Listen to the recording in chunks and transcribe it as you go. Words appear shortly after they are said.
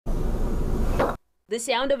The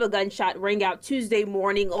sound of a gunshot rang out Tuesday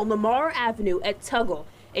morning on Lamar Avenue at Tuggle.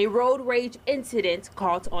 A road rage incident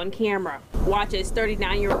caught on camera. Watch as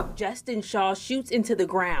 39-year-old Justin Shaw shoots into the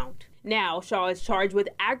ground. Now, Shaw is charged with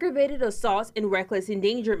aggravated assault and reckless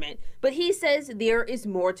endangerment, but he says there is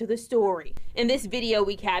more to the story. In this video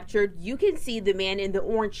we captured, you can see the man in the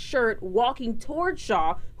orange shirt walking toward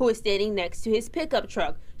Shaw, who is standing next to his pickup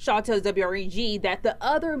truck. Shaw tells WREG that the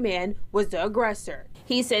other man was the aggressor.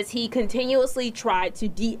 He says he continuously tried to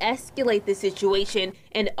de-escalate the situation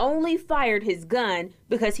and only fired his gun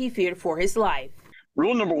because he feared for his life.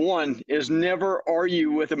 Rule number one is never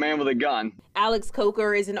argue with a man with a gun. Alex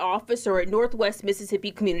Coker is an officer at Northwest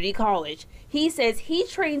Mississippi Community College. He says he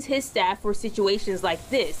trains his staff for situations like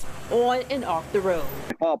this on and off the road.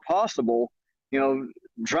 If all possible,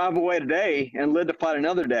 drive away today and live to fight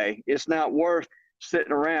another day. It's not worth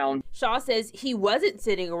sitting around. Shaw says he wasn't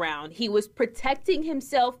sitting around. He was protecting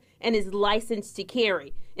himself and his license to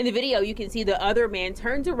carry. In the video, you can see the other man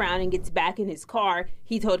turns around and gets back in his car.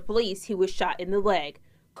 He told police he was shot in the leg.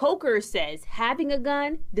 Coker says having a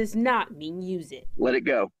gun does not mean use it. Let it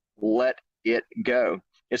go. Let it go.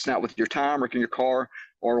 It's not with your time, wrecking your car,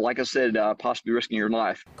 or like I said, possibly risking your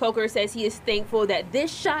life. Coker says he is thankful that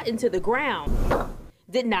this shot into the ground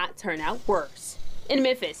did not turn out worse. In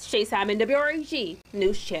Memphis, Chase Hyman, WREG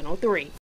News Channel 3.